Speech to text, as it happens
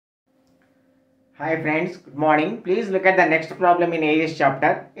Hi friends, good morning. Please look at the next problem in ages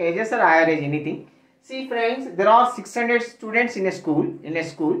chapter. Ages or average anything. See friends, there are 600 students in a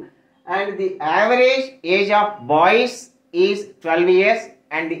school and the average age of boys is 12 years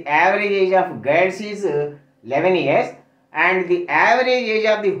and the average age of girls is 11 years and the average age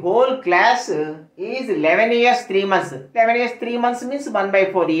of the whole class is 11 years 3 months. 11 years 3 months means 1 by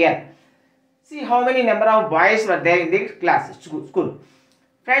 4 year. See how many number of boys were there in the class school.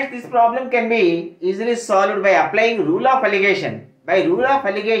 Friends, this problem can be easily solved by applying rule of alligation. By rule of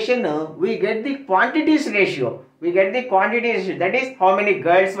alligation, we get the quantities ratio. We get the quantity ratio. That is how many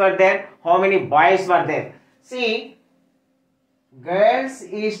girls were there, how many boys were there. See, girls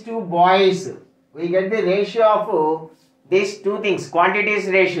is to boys. We get the ratio of these two things, quantities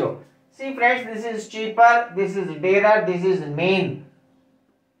ratio. See friends, this is cheaper, this is dearer, this is mean.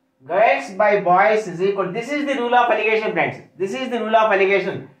 Girls by boys is equal. This is the rule of alligation, friends. This is the rule of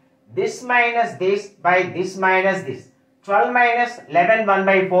alligation. This minus this by this minus this. 12 minus 11 1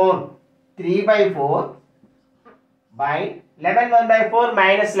 by 4. 3 by 4 by 11 1 by 4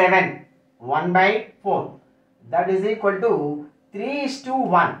 minus 11 1 by 4. That is equal to 3 is to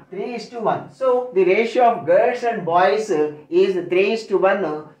 1. 3 is to 1. So the ratio of girls and boys is 3 is to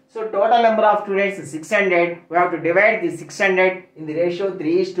 1. So total number of students is 600. We have to divide the 600 in the ratio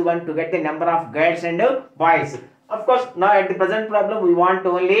 3 is to 1 to get the number of girls and boys. Of course, now at the present problem we want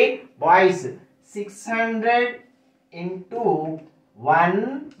only boys. 600 into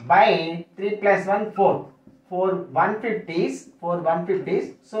 1 by 3 plus 1 4. For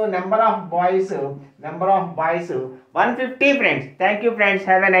 150s. So number of boys 150 friends. Thank you friends.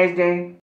 Have a nice day.